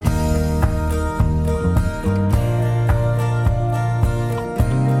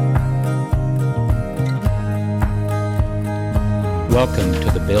Welcome to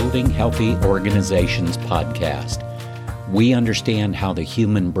the Building Healthy Organizations podcast. We understand how the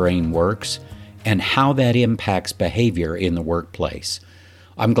human brain works and how that impacts behavior in the workplace.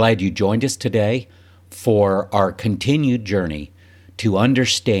 I'm glad you joined us today for our continued journey to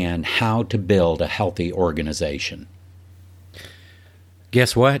understand how to build a healthy organization.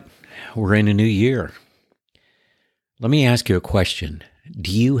 Guess what? We're in a new year. Let me ask you a question.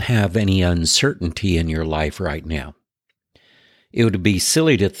 Do you have any uncertainty in your life right now? It would be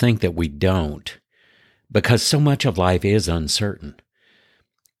silly to think that we don't, because so much of life is uncertain.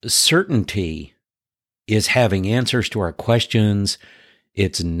 Certainty is having answers to our questions.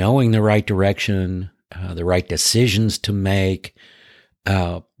 It's knowing the right direction, the right decisions to make.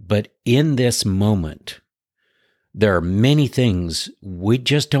 But in this moment, there are many things we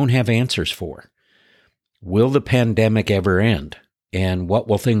just don't have answers for. Will the pandemic ever end? And what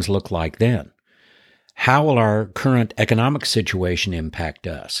will things look like then? How will our current economic situation impact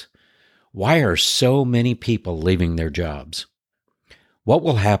us? Why are so many people leaving their jobs? What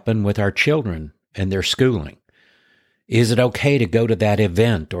will happen with our children and their schooling? Is it okay to go to that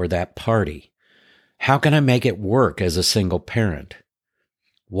event or that party? How can I make it work as a single parent?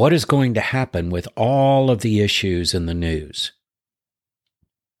 What is going to happen with all of the issues in the news?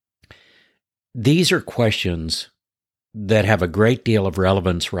 These are questions that have a great deal of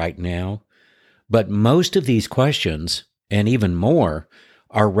relevance right now. But most of these questions, and even more,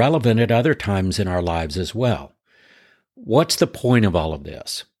 are relevant at other times in our lives as well. What's the point of all of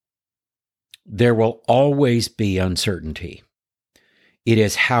this? There will always be uncertainty. It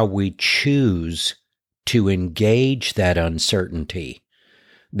is how we choose to engage that uncertainty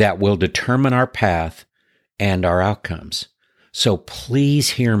that will determine our path and our outcomes. So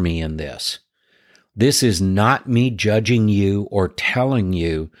please hear me in this. This is not me judging you or telling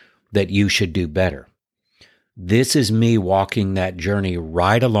you that you should do better. This is me walking that journey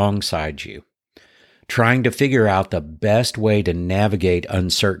right alongside you, trying to figure out the best way to navigate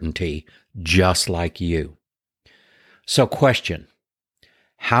uncertainty just like you. So question,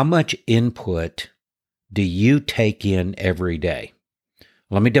 how much input do you take in every day?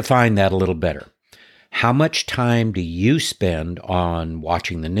 Let me define that a little better. How much time do you spend on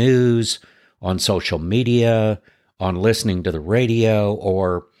watching the news, on social media, on listening to the radio,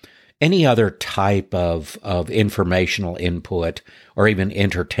 or any other type of informational input or even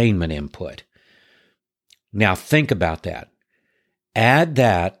entertainment input? Now think about that. Add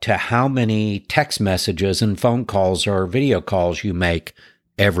that to how many text messages and phone calls or video calls you make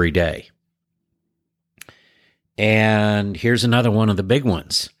every day. And here's another one of the big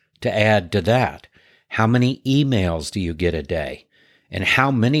ones to add to that. How many emails do you get a day? And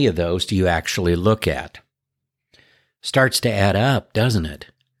how many of those do you actually look at? Starts to add up, doesn't it?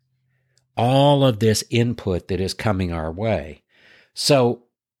 All of this input that is coming our way. So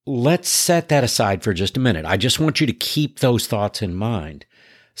let's set that aside for just a minute. I just want you to keep those thoughts in mind.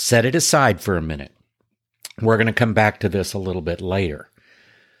 Set it aside for a minute. We're going to come back to this a little bit later.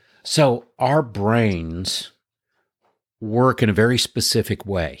 So our brains work in a very specific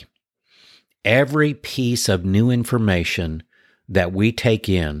way. Every piece of new information that we take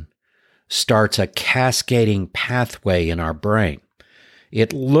in starts a cascading pathway in our brain.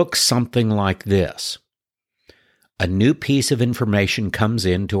 It looks something like this. A new piece of information comes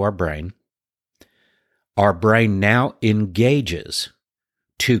into our brain. Our brain now engages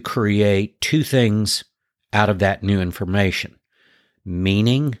to create two things out of that new information: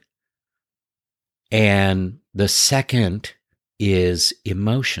 meaning, and the second is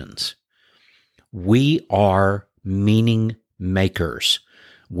emotions. We are meaning makers.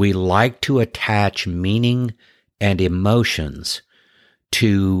 We like to attach meaning and emotions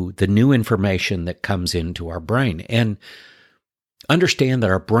to the new information that comes into our brain. And understand that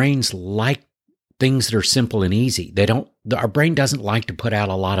our brains like things that are simple and easy. Our brain doesn't like to put out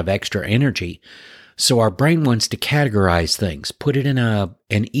a lot of extra energy. So our brain wants to categorize things, put it in an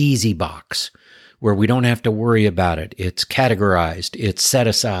easy box where we don't have to worry about it. It's categorized, it's set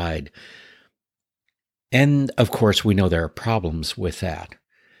aside. And of course, we know there are problems with that.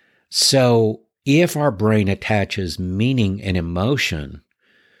 So if our brain attaches meaning and emotion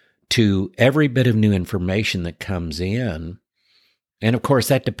to every bit of new information that comes in, and of course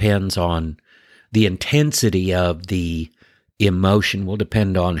that depends on the intensity of the emotion, will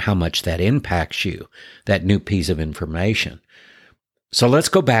depend on how much that impacts you, that new piece of information. So let's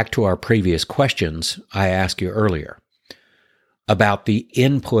go back to our previous questions I asked you earlier about the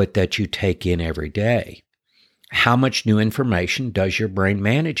input that you take in every day. How much new information does your brain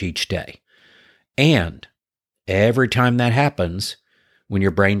manage each day? And every time that happens, when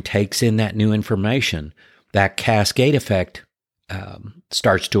your brain takes in that new information, that cascade effect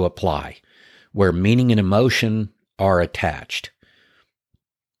starts to apply, where meaning and emotion are attached.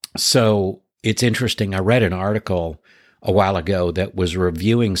 So it's interesting. I read an article a while ago that was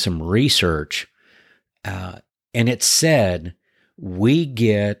reviewing some research, and it said we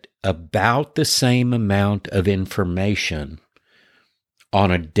get about the same amount of information on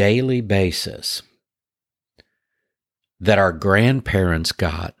a daily basis that our grandparents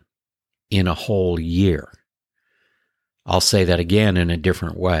got in a whole year. I'll say that again in a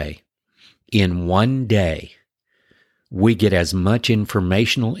different way. In one day, we get as much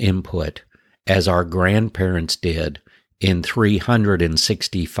informational input as our grandparents did in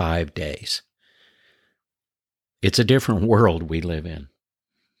 365 days. It's a different world we live in.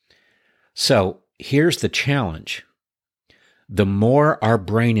 So here's the challenge. The more our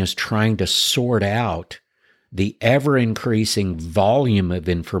brain is trying to sort out the ever-increasing volume of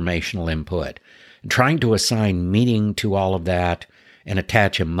informational input, trying to assign meaning to all of that and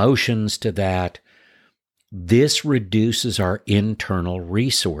attach emotions to that, this reduces our internal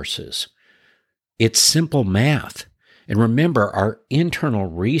resources. It's simple math. And remember, our internal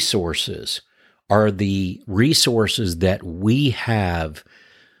resources are the resources that we have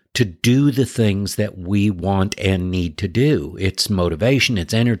to do the things that we want and need to do. It's motivation,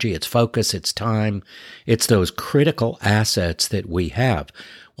 it's energy, it's focus, it's time. It's those critical assets that we have.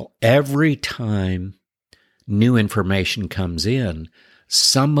 Well, every time new information comes in,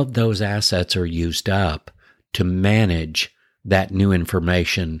 some of those assets are used up to manage that new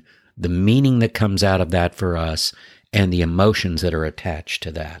information, the meaning that comes out of that for us, and the emotions that are attached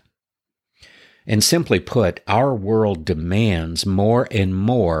to that. And simply put, our world demands more and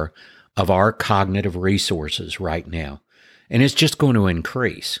more of our cognitive resources right now. And it's just going to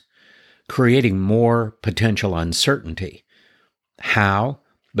increase, creating more potential uncertainty. How?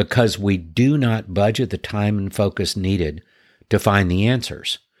 Because we do not budget the time and focus needed to find the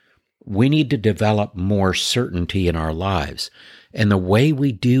answers. We need to develop more certainty in our lives. And the way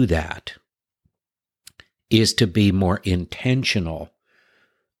we do that is to be more intentional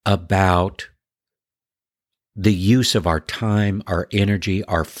about the use of our time, our energy,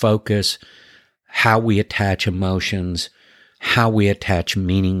 our focus, how we attach emotions, how we attach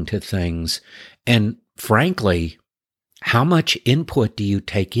meaning to things, and frankly, how much input do you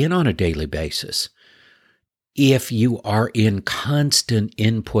take in on a daily basis? If you are in constant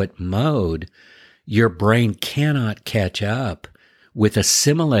input mode, your brain cannot catch up with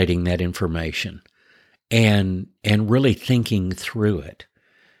assimilating that information and really thinking through it.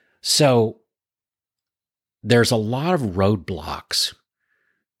 So there's a lot of roadblocks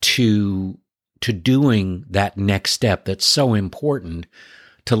to doing that next step that's so important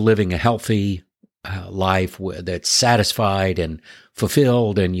to living a healthy life that's satisfied and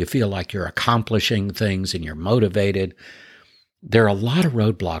fulfilled, and you feel like you're accomplishing things and you're motivated. There are a lot of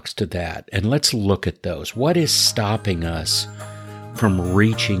roadblocks to that, and let's look at those. What is stopping us from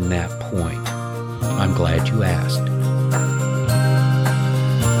reaching that point? I'm glad you asked.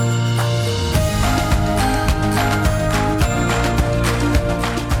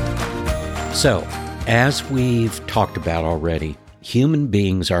 So, as we've talked about already, human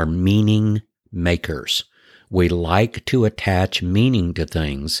beings are meaning makers. We like to attach meaning to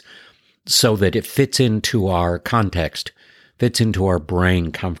things so that it fits into our context, fits into our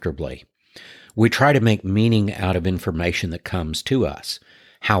brain comfortably. We try to make meaning out of information that comes to us.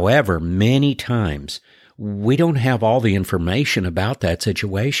 However, many times we don't have all the information about that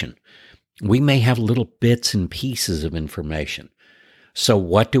situation. We may have little bits and pieces of information. So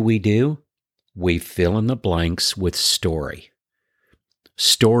what do? We fill in the blanks with story.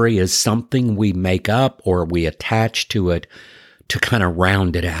 Story is something we make up or we attach to it to kind of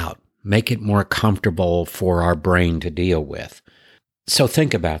round it out, make it more comfortable for our brain to deal with. So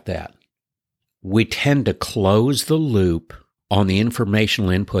think about that. We tend to close the loop on the informational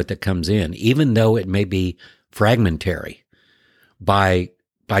input that comes in, even though it may be fragmentary, by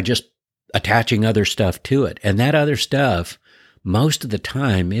just attaching other stuff to it. And that other stuff, most of the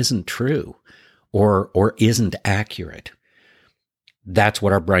time, isn't true or isn't accurate. That's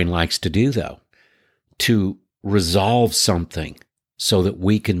what our brain likes to do, though, to resolve something so that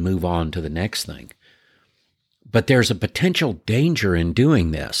we can move on to the next thing. But there's a potential danger in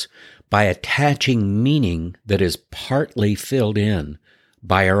doing this. By attaching meaning that is partly filled in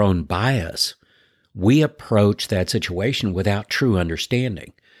by our own bias, we approach that situation without true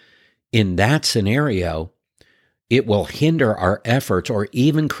understanding. In that scenario, it will hinder our efforts or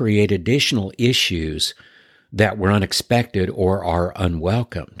even create additional issues that were unexpected or are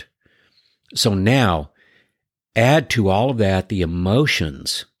unwelcomed. So now, add to all of that the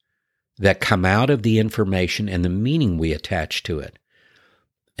emotions that come out of the information and the meaning we attach to it.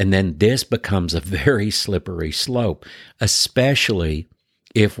 And then this becomes a very slippery slope, especially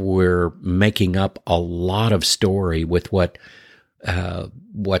if we're making up a lot of story with what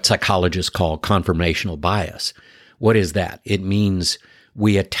psychologists call confirmational bias. What is that? It means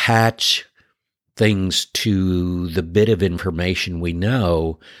we attach things to the bit of information we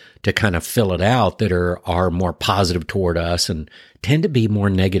know to kind of fill it out that are more positive toward us and tend to be more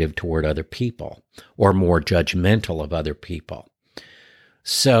negative toward other people or more judgmental of other people.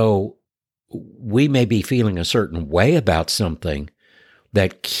 So we may be feeling a certain way about something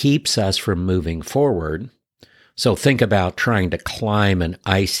that keeps us from moving forward. So think about trying to climb an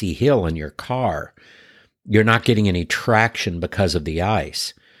icy hill in your car. You're not getting any traction because of the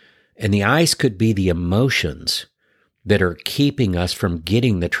ice. And the ice could be the emotions that are keeping us from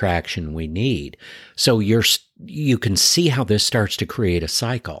getting the traction we need. So you can see how this starts to create a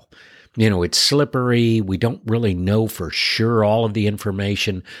cycle. It's slippery. We don't really know for sure all of the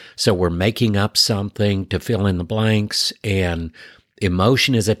information. So we're making up something to fill in the blanks, and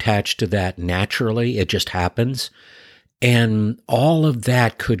emotion is attached to that naturally. It just happens. And all of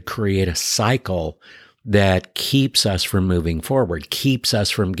that could create a cycle that keeps us from moving forward, keeps us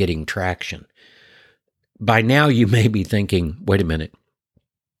from getting traction. By now, you may be thinking, wait a minute,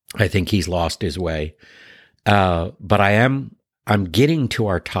 I think he's lost his way. But I'm getting to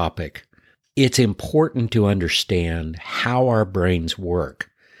our topic. It's important to understand how our brains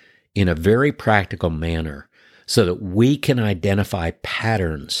work in a very practical manner so that we can identify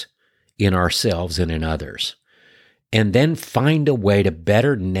patterns in ourselves and in others, and then find a way to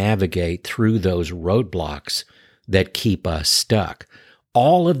better navigate through those roadblocks that keep us stuck.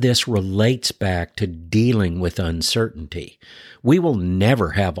 All of this relates back to dealing with uncertainty. We will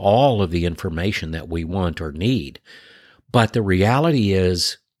never have all of the information that we want or need, but the reality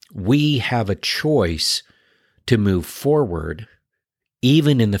is we have a choice to move forward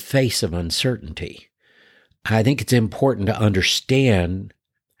even in the face of uncertainty. I think it's important to understand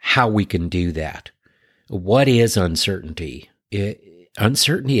how we can do that. What is uncertainty?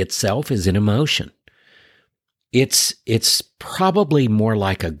 Uncertainty itself is an emotion. It's probably more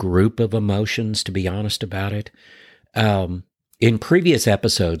like a group of emotions, to be honest about it. In previous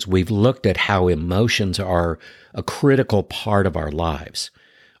episodes, we've looked at how emotions are a critical part of our lives.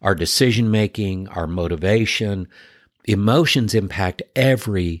 Our decision-making, our motivation, emotions impact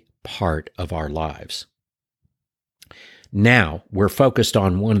every part of our lives. Now, we're focused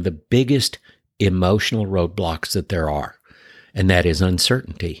on one of the biggest emotional roadblocks that there are, and that is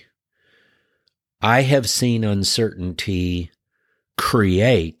uncertainty. I have seen uncertainty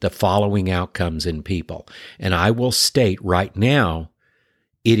create the following outcomes in people, and I will state right now,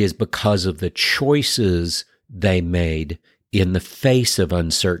 it is because of the choices they made in the face of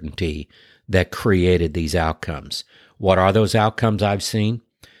uncertainty that created these outcomes. What are those outcomes I've seen?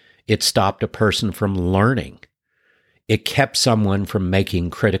 It stopped a person from learning. It kept someone from making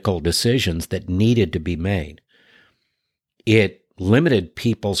critical decisions that needed to be made. It limited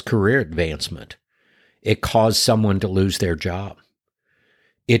people's career advancement. It caused someone to lose their job.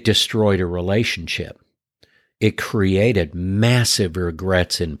 It destroyed a relationship. It created massive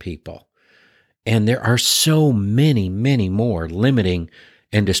regrets in people. And there are so many, many more limiting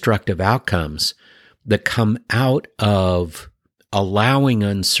and destructive outcomes that come out of allowing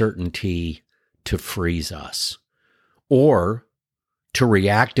uncertainty to freeze us, or to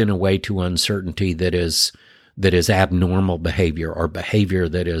react in a way to uncertainty that is abnormal behavior, or behavior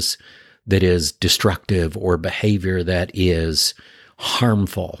that is destructive, or behavior that is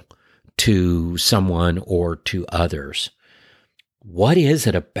harmful to someone or to others. What is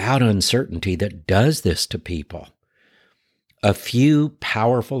it about uncertainty that does this to people? A few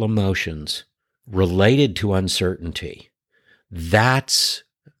powerful emotions related to uncertainty. That's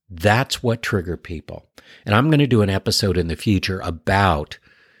what trigger people. And I'm going to do an episode in the future about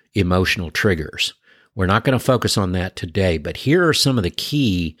emotional triggers. We're not going to focus on that today, but here are some of the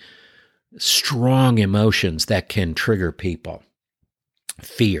key strong emotions that can trigger people.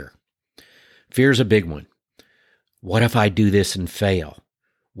 Fear. Fear is a big one. What if I do this and fail?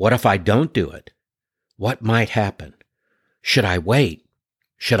 What if I don't do it? What might happen? Should I wait?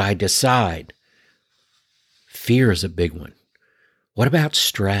 Should I decide? Fear is a big one. What about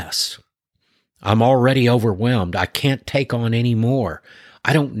stress? I'm already overwhelmed. I can't take on any more.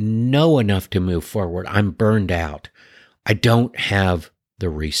 I don't know enough to move forward. I'm burned out. I don't have the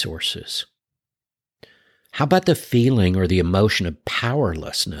resources. How about the feeling or the emotion of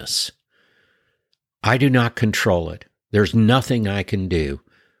powerlessness? I do not control it. There's nothing I can do.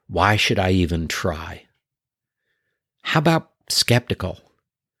 Why should I even try? How about skeptical?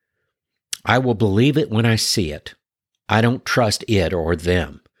 I will believe it when I see it. I don't trust it or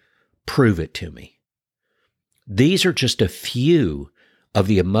them. Prove it to me. These are just a few of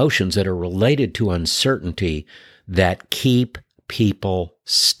the emotions that are related to uncertainty that keep people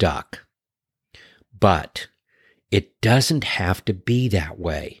stuck. But it doesn't have to be that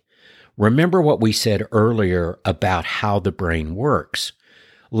way. Remember what we said earlier about how the brain works.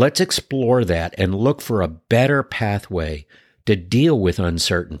 Let's explore that and look for a better pathway to deal with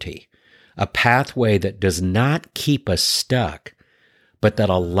uncertainty, a pathway that does not keep us stuck, but that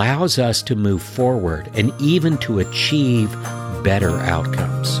allows us to move forward and even to achieve better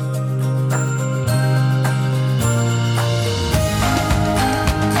outcomes.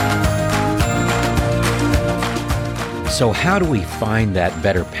 So how do we find that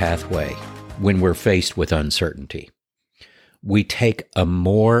better pathway when we're faced with uncertainty? We take a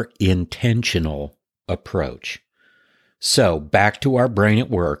more intentional approach. So back to our brain at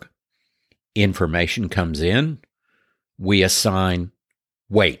work, information comes in, we assign,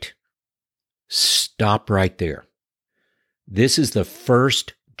 wait, stop right there. This is the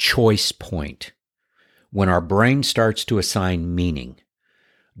first choice point when our brain starts to assign meaning.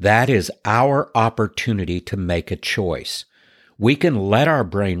 That is our opportunity to make a choice. We can let our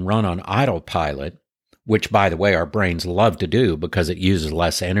brain run on autopilot, which, by the way, our brains love to do because it uses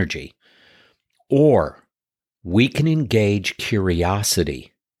less energy. Or we can engage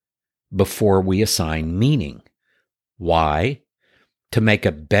curiosity before we assign meaning. Why? To make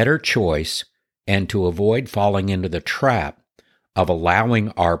a better choice and to avoid falling into the trap of allowing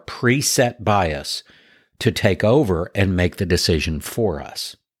our preset bias to take over and make the decision for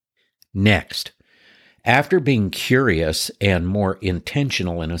us. Next, after being curious and more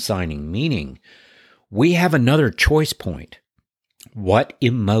intentional in assigning meaning, we have another choice point. What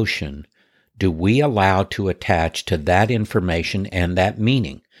emotion do we allow to attach to that information and that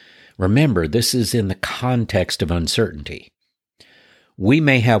meaning? Remember, this is in the context of uncertainty. We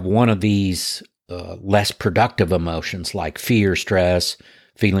may have one of these less productive emotions like fear, stress,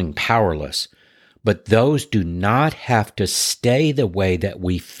 feeling powerless, but those do not have to stay the way that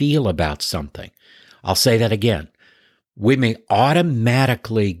we feel about something. I'll say that again. We may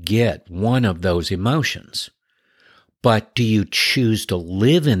automatically get one of those emotions, but do you choose to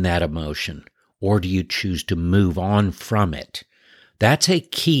live in that emotion or do you choose to move on from it? That's a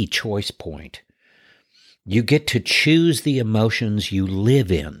key choice point. You get to choose the emotions you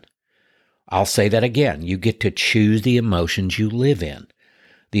live in. I'll say that again. You get to choose the emotions you live in.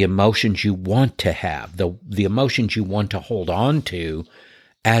 The emotions you want to have, the emotions you want to hold on to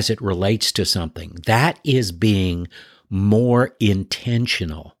as it relates to something. That is being more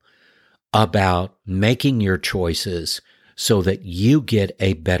intentional about making your choices so that you get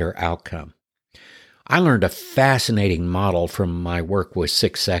a better outcome. I learned a fascinating model from my work with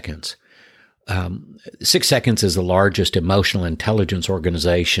 6 Seconds. 6 Seconds is the largest emotional intelligence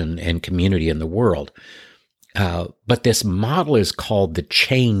organization and community in the world. But this model is called the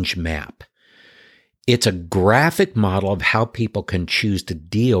Change Map. It's a graphic model of how people can choose to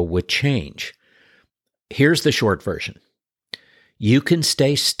deal with change. Here's the short version. You can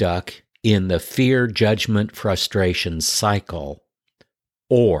stay stuck in the fear, judgment, frustration cycle,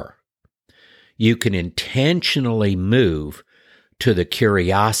 or you can intentionally move to the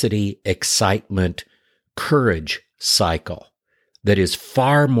curiosity, excitement, courage cycle that is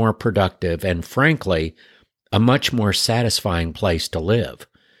far more productive and, frankly, a much more satisfying place to live.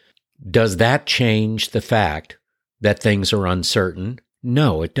 Does that change the fact that things are uncertain?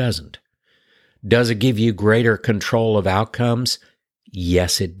 No, it doesn't. Does it give you greater control of outcomes?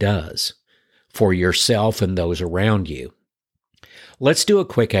 Yes, it does, for yourself and those around you. Let's do a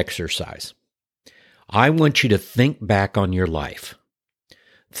quick exercise. I want you to think back on your life.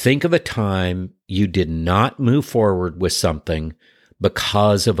 Think of a time you did not move forward with something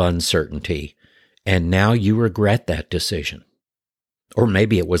because of uncertainty, and now you regret that decision. Or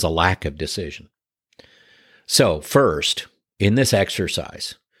maybe it was a lack of decision. So first, in this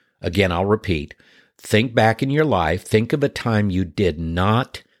exercise, again, I'll repeat, think back in your life. Think of a time you did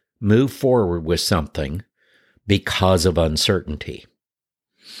not move forward with something because of uncertainty.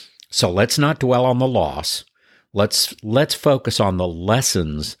 So let's not dwell on the loss. Let's focus on the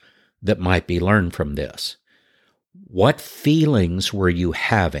lessons that might be learned from this. What feelings were you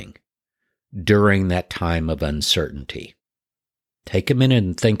having during that time of uncertainty? Take a minute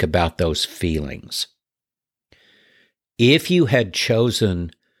and think about those feelings. If you had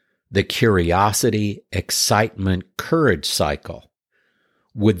chosen the curiosity, excitement, courage cycle,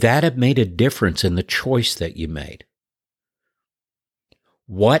 would that have made a difference in the choice that you made?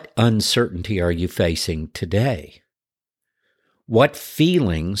 What uncertainty are you facing today? What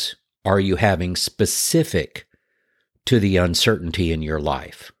feelings are you having specific to the uncertainty in your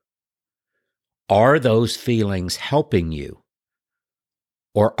life? Are those feelings helping you,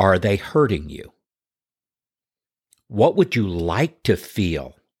 or are they hurting you? What would you like to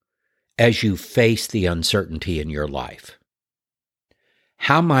feel as you face the uncertainty in your life?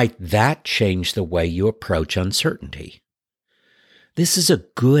 How might that change the way you approach uncertainty? This is a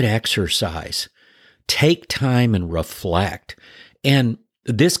good exercise. Take time and reflect. And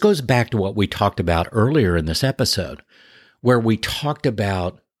this goes back to what we talked about earlier in this episode, where we talked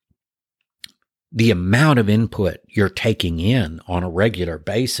about the amount of input you're taking in on a regular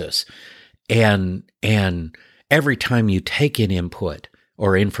basis. And every time you take in input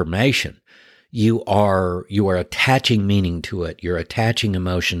or information, you are attaching meaning to it. You're attaching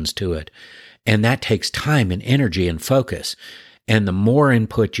emotions to it. And that takes time and energy and focus. And the more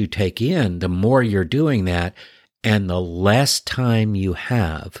input you take in, the more you're doing that. And the less time you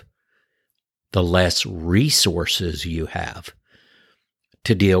have, the less resources you have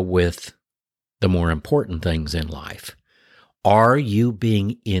to deal with the more important things in life. Are you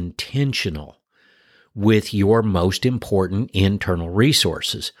being intentional with your most important internal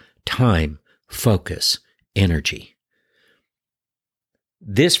resources? Time, focus, energy.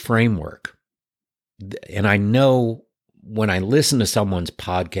 This framework, and I know when I listen to someone's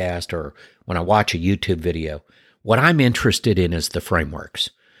podcast or when I watch a YouTube video, what I'm interested in is the frameworks.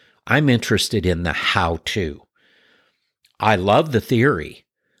 I'm interested in the how-to. I love the theory,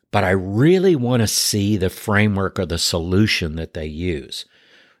 but I really want to see the framework or the solution that they use.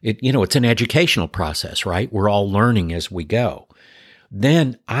 It's an educational process, right? We're all learning as we go.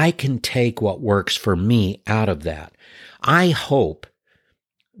 Then I can take what works for me out of that. I hope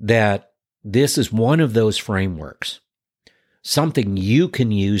that this is one of those frameworks, something you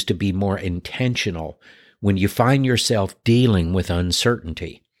can use to be more intentional when you find yourself dealing with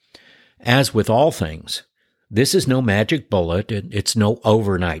uncertainty. As with all things, this is no magic bullet. It's no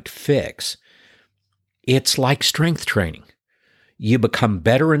overnight fix. It's like strength training. You become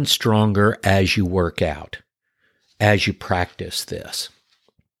better and stronger as you work out, as you practice this.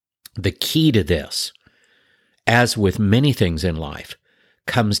 The key to this, as with many things in life,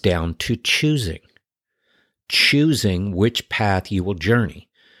 comes down to choosing which path you will journey,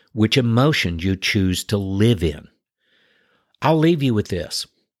 which emotions you choose to live in. I'll leave you with this.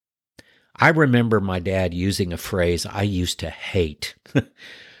 I remember my dad using a phrase I used to hate,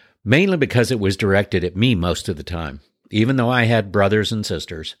 mainly because it was directed at me most of the time, even though I had brothers and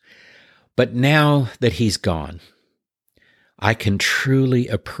sisters. But now that he's gone, I can truly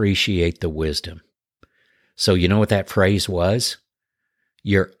appreciate the wisdom. So you know what that phrase was?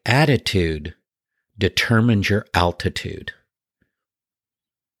 Your attitude determines your altitude.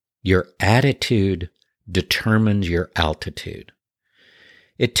 Your attitude determines your altitude.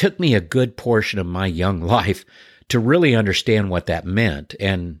 It took me a good portion of my young life to really understand what that meant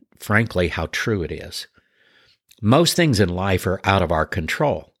and, frankly, how true it is. Most things in life are out of our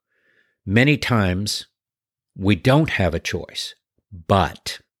control. Many times, we don't have a choice,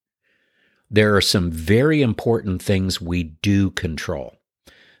 but there are some very important things we do control,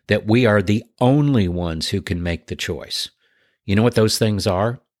 that we are the only ones who can make the choice. You know what those things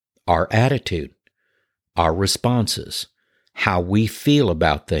are? Our attitude, our responses, how we feel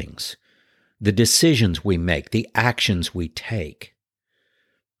about things, the decisions we make, the actions we take.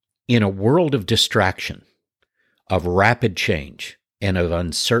 In a world of distraction, of rapid change, and of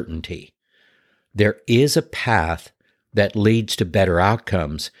uncertainty, there is a path that leads to better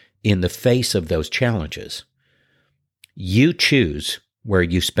outcomes in the face of those challenges. You choose where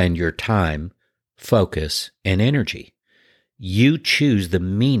you spend your time, focus, and energy. You choose the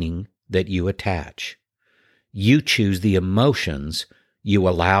meaning that you attach. You choose the emotions you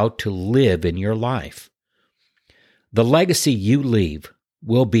allow to live in your life. The legacy you leave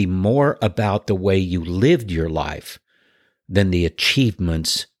will be more about the way you lived your life than the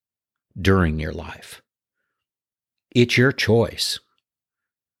achievements during your life. It's your choice.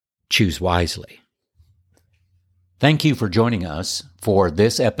 Choose wisely. Thank you for joining us for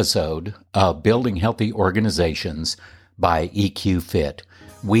this episode of Building Healthy Organizations by EQ Fit.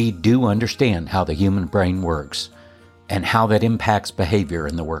 We do understand how the human brain works and how that impacts behavior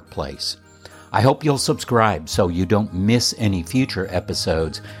in the workplace. I hope you'll subscribe so you don't miss any future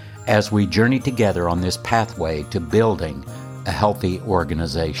episodes as we journey together on this pathway to building a healthy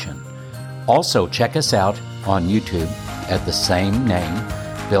organization. Also, check us out on YouTube at the same name,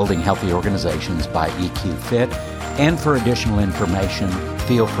 Building Healthy Organizations by EQ Fit. And for additional information,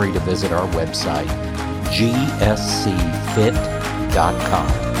 feel free to visit our website, gscfit.com.